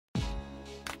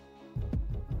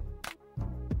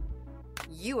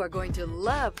You are going to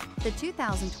love the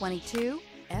 2022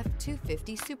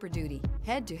 F-250 Super Duty.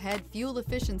 Head-to-head fuel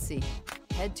efficiency,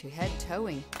 head-to-head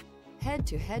towing,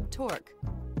 head-to-head torque.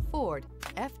 Ford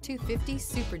F-250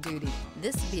 Super Duty.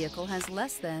 This vehicle has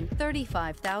less than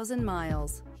 35,000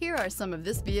 miles. Here are some of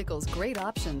this vehicle's great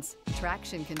options: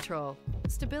 traction control,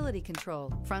 stability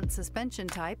control, front suspension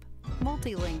type,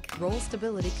 multi-link, roll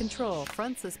stability control,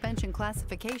 front suspension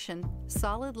classification,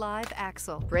 solid live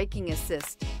axle, braking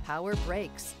assist, power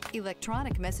brakes,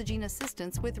 electronic messaging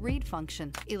assistance with read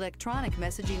function, electronic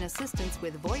messaging assistance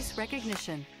with voice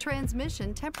recognition,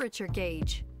 transmission temperature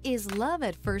gauge. Is love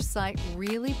at first sight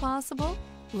really possible?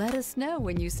 Let us know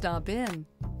when you stop in.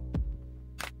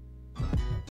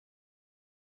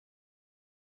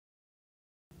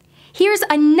 Here's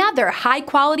another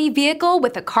high-quality vehicle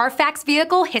with a Carfax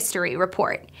Vehicle History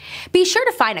Report. Be sure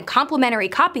to find a complimentary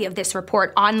copy of this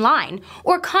report online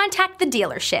or contact the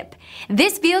dealership.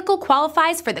 This vehicle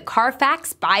qualifies for the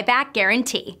Carfax Buyback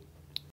Guarantee.